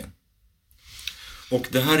styr gängen. Och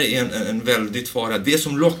det här är en väldigt fara. Det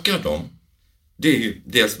som lockar dem, det är ju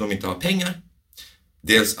dels att de inte har pengar.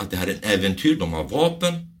 Dels att det här är en äventyr, de har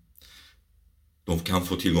vapen. De kan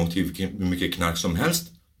få tillgång till hur mycket knark som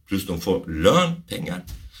helst. Plus de får lön, pengar.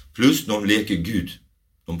 Plus de leker Gud.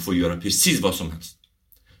 De får göra precis vad som helst.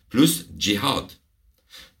 Plus jihad.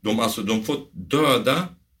 De får döda.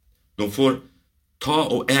 De får ta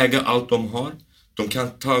och äga allt de har. De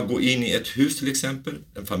kan gå in i ett hus till exempel.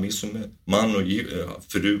 En familj som är man och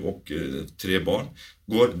fru och 3 barn.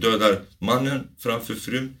 Dödar mannen framför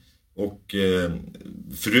frun och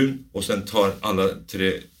frun. Och sen tar alla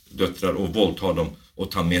 3 döttrar och våldtar dem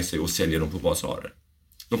och tar med sig och säljer dem på basarer.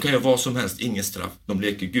 De kan göra vad som helst, ingen straff. De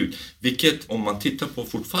leker Gud. Vilket om man tittar på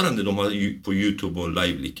fortfarande, de har på YouTube och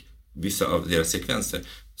LiveLeak, vissa av deras sekvenser,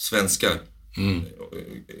 svenska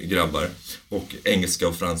grabbar och engelska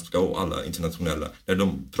och franska och alla internationella, när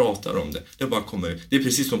de pratar om det, det bara kommer, det är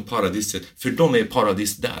precis som paradiset, för de är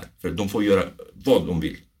paradis där, för de får göra vad de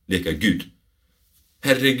vill, leka Gud.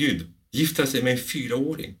 Herregud, gifta sig med en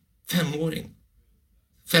 4-åring, 5-åring,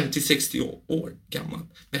 50-60 år gammal,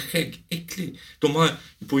 med skägg, äcklig. De har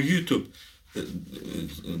på YouTube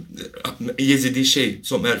Yazidi tjej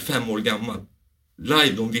som är 5 år gammal,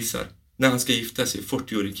 live de visar när han ska gifta sig,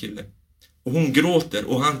 40-årig kille. Och hon gråter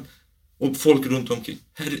och folk runt omkring.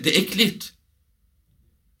 Herre, det är äckligt.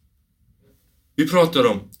 Vi pratar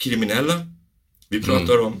om kriminella. Vi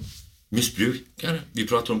pratar om missbrukare. Vi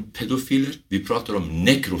pratar om pedofiler. Vi pratar om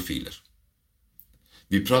nekrofiler.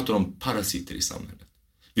 Vi pratar om parasiter i samhället.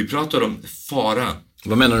 Vi pratar om fara.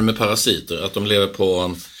 Vad menar du med parasiter? Att de lever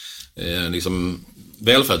på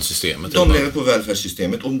välfärdssystemet? De lever på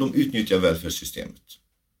välfärdssystemet om de utnyttjar välfärdssystemet.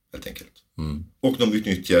 Helt enkelt. Och de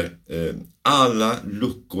utnyttjar alla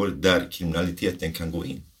luckor där kriminaliteten kan gå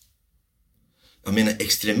in. Jag menar,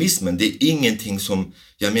 extremismen, det är ingenting som,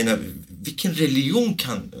 jag menar, vilken religion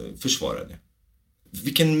kan försvara det?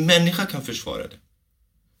 Vilken människa kan försvara det?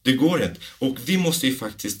 Det går inte. Och vi måste ju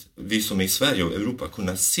faktiskt, vi som är i Sverige och Europa,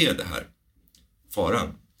 kunna se det här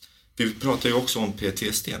faran. Vi pratar ju också om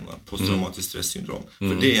PTSD, posttraumatiskt stresssyndrom.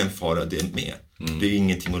 För det är en fara, det är med. Det är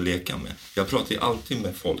ingenting att leka med. Jag pratar ju alltid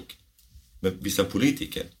med folk, med vissa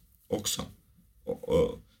politiker också.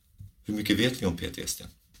 Och hur mycket vet vi om PTSD?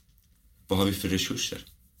 Vad har vi för resurser?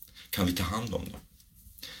 Kan vi ta hand om dem?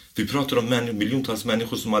 Vi pratar om miljontals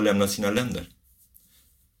människor som har lämnat sina länder.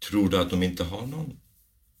 Tror du att de inte har någon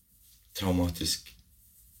traumatisk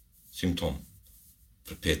symptom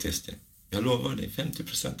för PTSD? Jag lovar dig,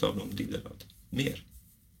 50% av dem lider av det. Mer.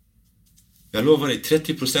 Jag lovar dig,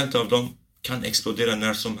 30% av dem kan explodera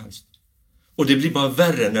när som helst. Och det blir bara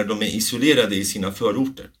värre när de är isolerade i sina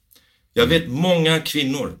förorter. Jag vet många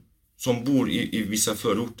kvinnor som bor i vissa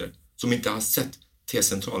förorter som inte har sett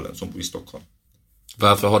T-centralen, som bor i Stockholm.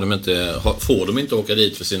 Varför får de inte åka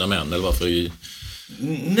dit för sina män? Eller varför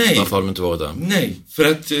har de inte varit där? Nej,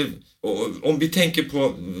 för att om vi tänker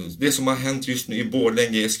på det som har hänt just nu i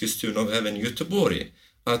Borlänge, Eskilstuna och även i Göteborg,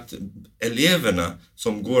 att eleverna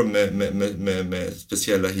som går med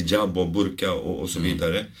speciella hijab och burka och så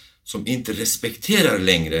vidare, som inte respekterar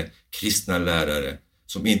längre kristna lärare,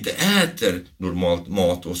 som inte äter normalt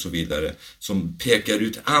mat och så vidare, som pekar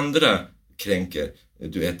ut andra, kränker,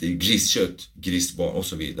 du äter griskött, grisbarn och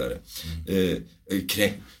så vidare.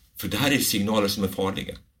 För det här är signaler som är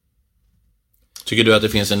farliga. Tycker du att det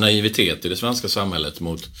finns en naivitet i det svenska samhället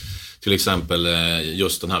mot till exempel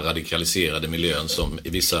just den här radikaliserade miljön som i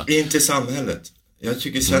vissa... Inte samhället. Jag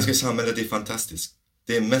tycker svenska samhället är fantastiskt.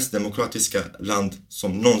 Det är mest demokratiska land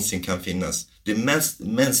som någonsin kan finnas. Det mest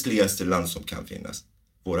mänskligaste land som kan finnas.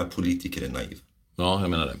 Våra politiker är naiva. Ja, jag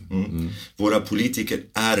menar det. Våra politiker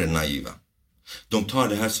är naiva. De tar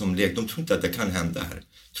det här som lek. De tror inte att det kan hända här.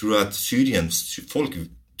 Tror att folk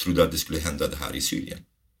trodde att det skulle hända det här i Syrien.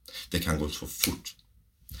 Det kan gå så fort.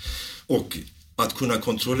 Och att kunna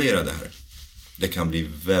kontrollera det här, det kan bli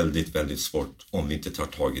väldigt, väldigt svårt om vi inte tar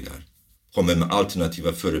tag i det här. Kommer med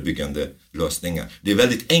alternativa förebyggande lösningar. Det är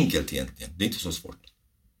väldigt enkelt egentligen. Det är inte så svårt.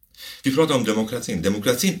 Vi pratar om demokratin.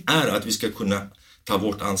 Demokratin är att vi ska kunna ta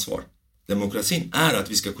vårt ansvar. Demokratin är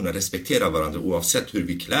att vi ska kunna respektera varandra oavsett hur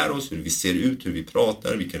vi klär oss, hur vi ser ut, hur vi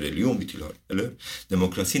pratar, vilken religion vi tillhör. Eller?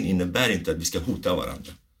 Demokratin innebär inte att vi ska hota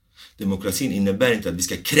varandra. Demokratin innebär inte att vi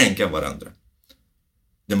ska kränka varandra.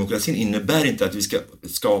 Demokratin innebär inte att vi ska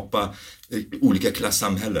skapa olika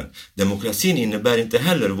klassamhällen. Demokratin innebär inte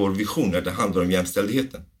heller vår vision när det handlar om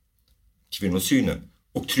jämställdheten, kvinnosynen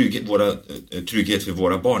och trygghet för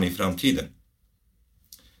våra barn i framtiden.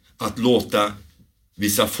 Att låta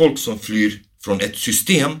vissa folk som flyr från ett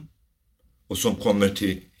system och som kommer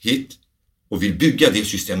till hit och vill bygga det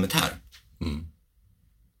systemet här.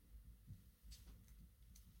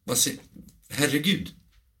 Herregud,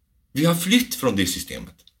 vi har flytt från det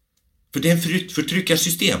systemet. För det är en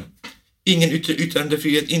förtryckarsystem. Ingen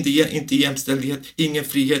yttrandefrihet, inte jämställdhet, ingen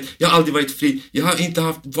frihet. Jag har aldrig varit fri. Jag har inte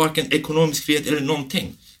haft varken ekonomisk frihet eller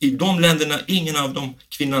någonting. I de länderna, ingen av dem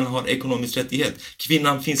kvinnan har ekonomisk rättighet.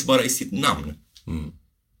 Kvinnan finns bara i sitt namn.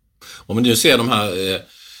 Om du ser de här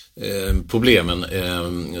problemen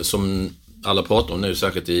som alla pratar om nu,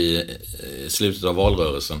 särskilt i slutet av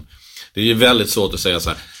valrörelsen. Det är ju väldigt svårt att säga så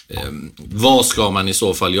här, vad ska man i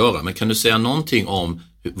så fall göra? Men kan du säga någonting om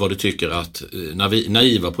vad du tycker att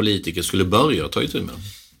naiva politiker skulle börja ta itu med?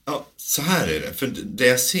 Ja, så här är det. För det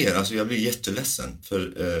jag ser, alltså jag blir jätteledsen.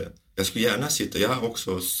 För jag skulle gärna jag har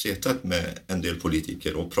också suttit med en del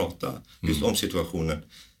politiker och prata just om situationen.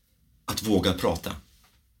 Att våga prata.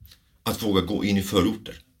 Att våga gå in i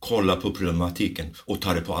förorter. Kolla på problematiken och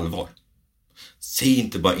ta det på allvar. Säg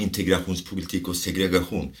inte bara integrationspolitik och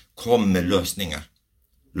segregation. Kom med lösningar.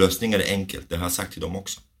 Lösningar är enkelt, det har jag sagt till dem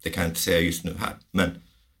också. Det kan jag inte säga just nu här. Men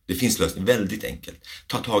det finns lösningar, väldigt enkelt.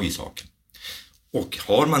 Ta tag i saken. Och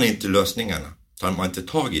har man inte lösningarna, tar man inte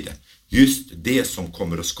tag i det. Just det som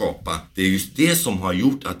kommer att skapa, det är just det som har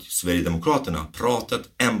gjort att Sverigedemokraterna har pratat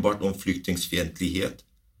enbart om flyktingsfientlighet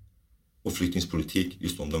och flyktingspolitik,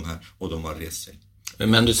 just om de här, och de har rest sig.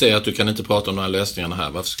 Men du säger att du kan inte prata om de här lösningarna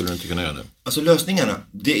här. Varför skulle du inte kunna göra det? Alltså lösningarna,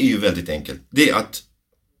 det är ju väldigt enkelt. Det är att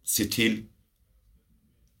se till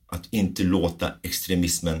att inte låta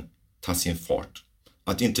extremismen ta sin fart.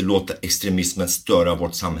 Att inte låta extremismen störa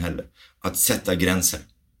vårt samhälle. Att sätta gränser.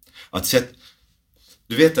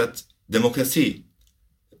 Du vet att demokrati,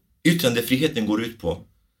 yttrandefriheten går ut på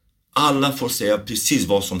alla får säga precis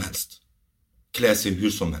vad som helst. Klä sig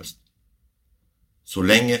hur som helst. Så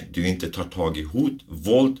länge du inte tar tag i hot,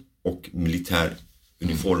 våld och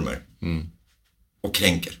militäruniformer och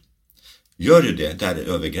kränker. Gör du det, där är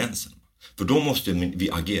över gränsen. För då måste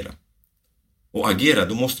vi agera. Och agera,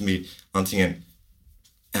 då måste vi antingen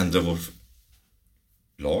ändra vår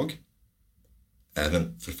lag,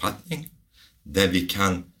 även författning, där vi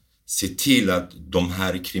kan se till att de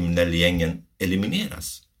här kriminella gängen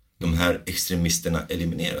elimineras. De här extremisterna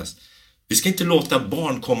elimineras. Vi ska inte låta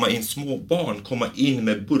små barn komma in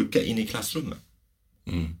med burka in i klassrummet.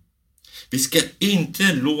 Vi ska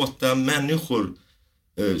inte låta människor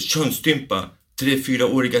könsstympa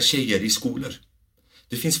 3-4-åriga tjejer i skolor.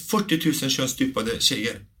 Det finns 40 000 könsstympade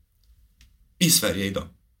tjejer i Sverige idag.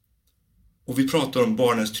 Och vi pratar om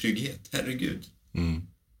barnens trygghet. Herregud.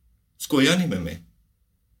 Skojar ni med mig?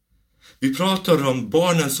 Vi pratar om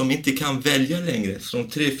barnen som inte kan välja längre. Från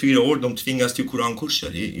 3-4 år de tvingas till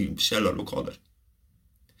korankurser i källarlokaler.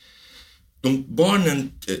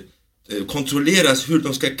 Barnen kontrolleras hur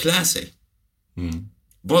de ska klä sig.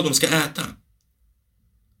 Vad de ska äta.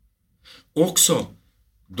 Också,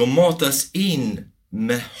 de matas in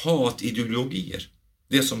med hatideologier.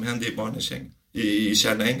 Det som hände i Barnesäng, i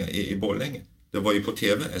Kärnaänga, i Borlänge. Det var ju på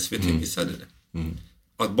tv, SVT visade det.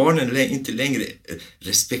 Att barnen inte längre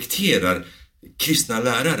respekterar kristna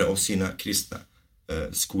lärare och sina kristna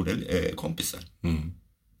skolkompisar.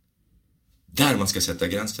 Där man ska sätta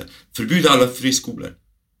gränser. Förbjuda alla friskolor.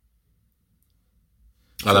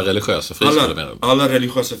 Alla religiösa friskolor menar du? Alla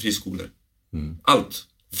religiösa friskolor. Allt.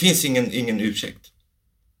 Det finns ingen ursäkt.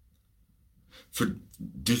 För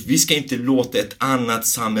vi ska inte låta ett annat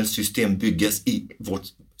samhällssystem byggas i vårt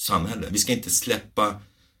samhälle. Vi ska inte släppa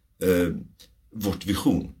vårt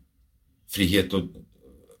vision. Frihet och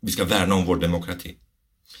vi ska värna om vår demokrati.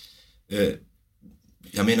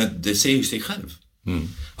 Jag menar, det säger ju sig själv.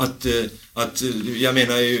 Jag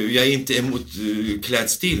menar, jag är inte emot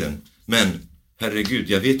klädstilen, men herregud,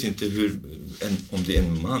 jag vet inte om det är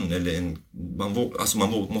en man eller en... Man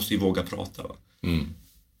måste ju våga prata, va?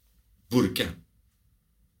 Burka.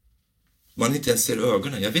 Man inte ens ser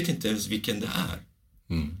ögonen. Jag vet inte ens vilken det är.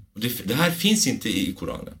 Och det här finns inte i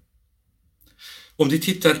Koranen. Om du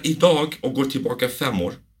tittar idag och går tillbaka 5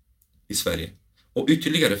 år i Sverige och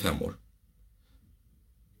ytterligare 5 år,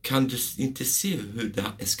 kan du inte se hur det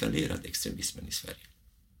har eskalerat extremismen i Sverige.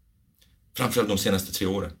 Framförallt de senaste 3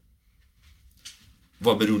 åren.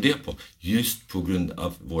 Vad beror det på? Just på grund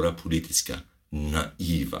av våra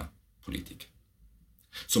naiva politiker.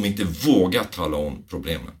 Som inte vågar tala om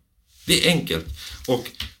problemen. Det är enkelt.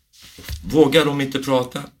 Och vågar de inte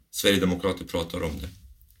prata, Sverigedemokrater pratar om det.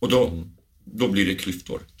 Och då blir det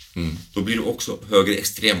klyftor. Då blir det också högre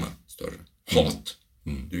extrema större. Hat.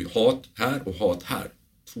 Det är hat här och hat här.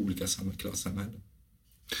 2 olika samhällen.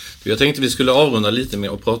 Jag tänkte vi skulle avrunda lite med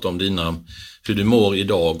att prata om hur du mår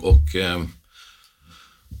idag och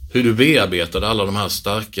hur du bearbetade alla de här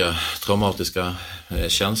starka traumatiska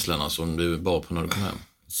känslorna som du bar på när du kom hem.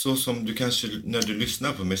 Så som du kanske, när du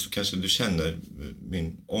lyssnar på mig så kanske du känner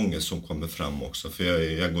min ångest som kommer fram också. För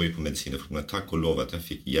jag går ju på mediciner, men tack och lov att jag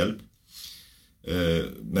fick hjälp.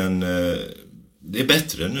 Men det är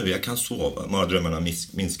bättre nu, jag kan sova, mardrömmarna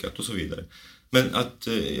har minskat och så vidare. Men att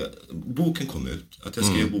boken kom ut, att jag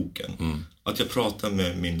skrev boken, att jag pratar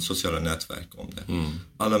med min sociala nätverk om det.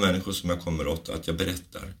 Alla människor som jag kommer åt, att jag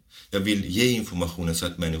berättar. Jag vill ge informationen så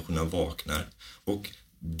att människorna vaknar. Och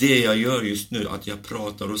det jag gör just nu, att jag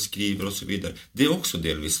pratar och skriver och så vidare, det är också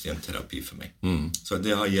delvis en terapi för mig. Så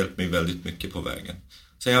det har hjälpt mig väldigt mycket på vägen.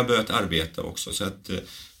 Sen har jag börjat arbeta också, så att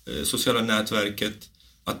sociala nätverket,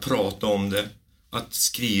 att prata om det, att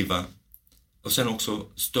skriva. Och sen också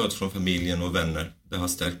stöd från familjen och vänner. Det har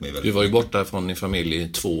stärkt mig väldigt. Du var ju borta från din familj i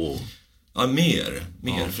 2 år. Ja, mer.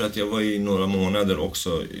 För att jag var i några månader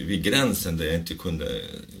också vid gränsen där jag inte kunde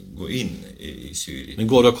gå in i Syrien. Men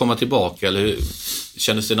går det att komma tillbaka eller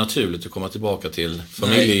kändes det naturligt att komma tillbaka till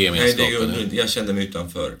familjegemenskapen? Nej, jag kände mig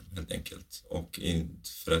utanför helt enkelt. Och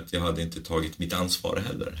för att jag hade inte tagit mitt ansvar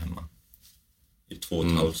heller hemma. I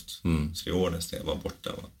 2,5-3 år nästan jag var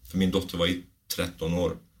borta. Va? För min dotter var i 13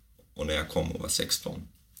 år. Och när jag kom och var 16.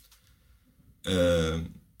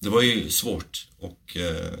 Det var ju svårt. Och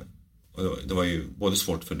det var ju både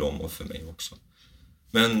svårt för dem och för mig också.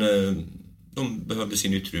 Men de behövde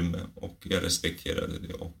sin utrymme. Och jag respekterade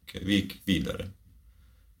det. Och vi gick vidare.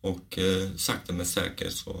 Och sakta men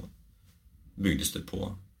säkert så byggdes det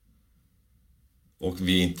på. Och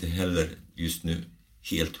vi är inte heller just nu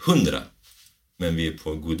helt 100. Men vi är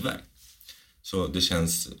på god väg. Så det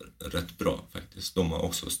känns rätt bra faktiskt. De har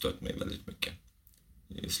också stött mig väldigt mycket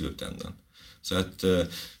i slutändan. Så att det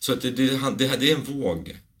är en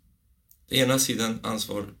våg. Det ena sidan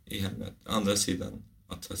ansvar i hemmet. Andra sidan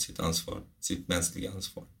att ta sitt ansvar, sitt mänskliga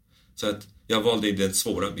ansvar. Så att jag valde den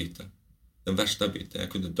svåra biten. Den värsta biten. Jag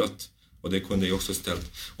kunde dött. Och det kunde jag också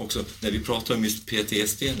ställt. Också när vi pratar om just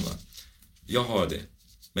PTSD. Jag har det.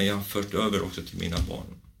 Men jag har fört över också till mina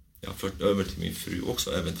barn. Jag har fört över till min fru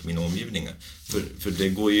också, även till mina omgivningar. För det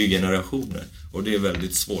går ju i generationer och det är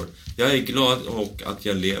väldigt svårt. Jag är glad och att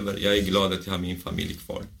jag lever. Jag är glad att jag har min familj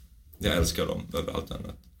kvar. Jag älskar dem över allt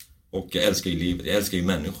annat. Och jag älskar ju livet, jag älskar ju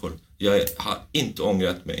människor. Jag har inte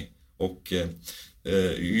ångrat mig. Och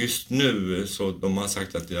just nu så de har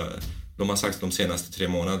sagt de senaste 3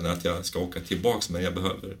 månaderna att jag ska åka tillbaks, men jag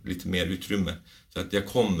behöver lite mer utrymme. Så att jag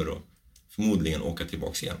kommer att förmodligen åka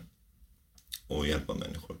tillbaks igen och hjälpa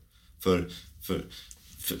människor. För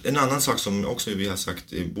en annan sak som också vi har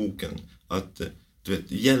sagt i boken, att du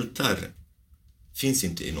vet, hjältar finns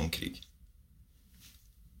inte i någon krig.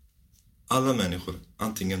 Alla människor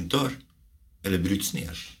antingen dör eller bryts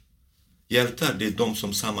ner. Hjältar, det är de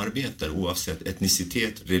som samarbetar oavsett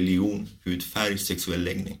etnicitet, religion, hudfärg, sexuell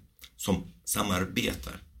läggning. Som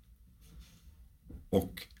samarbetar.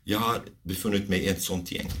 Och jag har befunnit mig i ett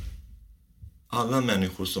sånt gäng. Alla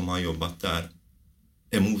människor som har jobbat där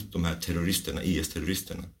emot de här terroristerna,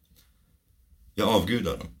 IS-terroristerna. Jag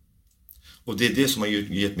avgudar dem. Och det är det som har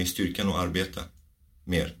gett mig styrkan att arbeta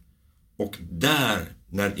mer. Och där,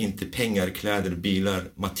 när inte pengar, kläder, bilar,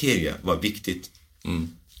 materia var viktigt.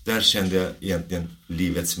 Där kände jag egentligen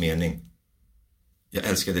livets mening. Jag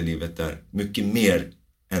älskade livet där mycket mer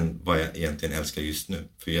än vad jag egentligen älskar just nu.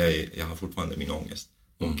 För jag har fortfarande min ångest.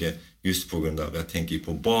 Och just på grund av, jag tänker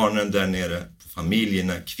på barnen där nere, på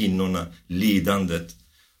familjerna, kvinnorna, lidandet.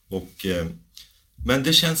 Men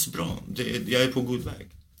det känns bra. Jag är på god väg.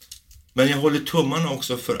 Men jag håller tummarna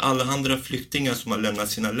också för alla andra flyktingar som har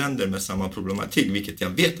lämnat sina länder med samma problematik, vilket jag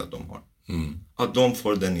vet att de har. Att de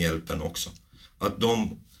får den hjälpen också. Att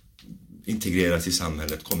de integreras i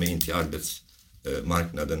samhället, kommer in till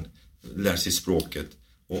arbetsmarknaden, lär sig språket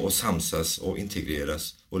och samsas och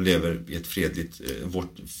integreras och lever i ett fredligt,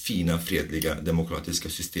 vårt fina, fredliga, demokratiska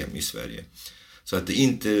system i Sverige. Så att det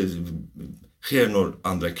inte sker några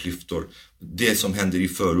andra klyftor. Det som händer i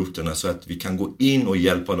förorterna, så att vi kan gå in och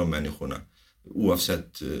hjälpa de människorna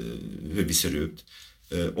oavsett hur vi ser ut.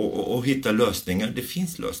 Och hitta lösningar. Det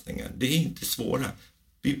finns lösningar. Det är inte svåra.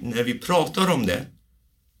 När vi pratar om det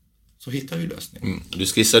så hittar vi lösningar. Du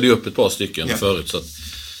skissade ju upp ett par stycken förut, så att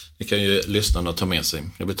det kan ju lyssnarna ta med sig.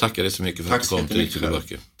 Jag vill tacka dig så mycket för att du kom till Utvik och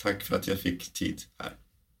Böcker. Tack för att jag fick tid här.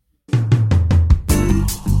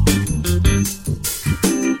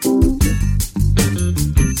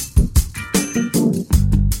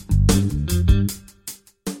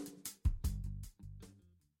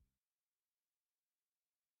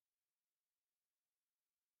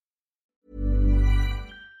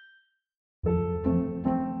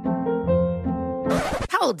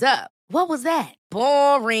 Hold up. What was that?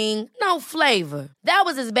 Boring. No flavor. That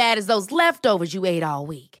was as bad as those leftovers you ate all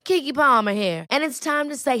week. Keke Palmer here, and it's time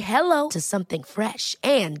to say hello to something fresh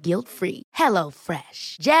and guilt-free. Hello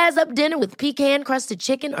Fresh. Jazz up dinner with pecan-crusted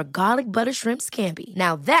chicken or garlic butter shrimp scampi.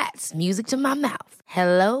 Now that's music to my mouth.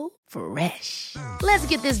 Hello Fresh. Let's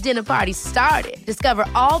get this dinner party started. Discover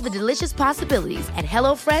all the delicious possibilities at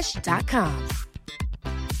hellofresh.com.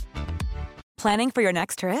 Planning for your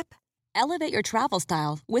next trip? Elevate your travel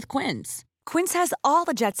style with Quince. Quince has all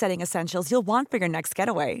the jet-setting essentials you'll want for your next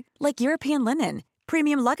getaway, like European linen,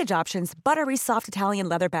 premium luggage options, buttery soft Italian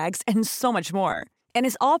leather bags, and so much more. And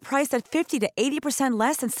is all priced at 50 to 80%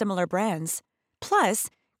 less than similar brands. Plus,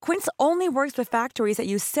 Quince only works with factories that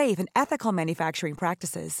use safe and ethical manufacturing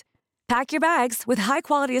practices. Pack your bags with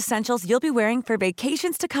high-quality essentials you'll be wearing for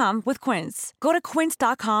vacations to come with Quince. Go to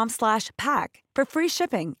quince.com/pack for free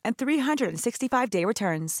shipping and 365-day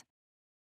returns.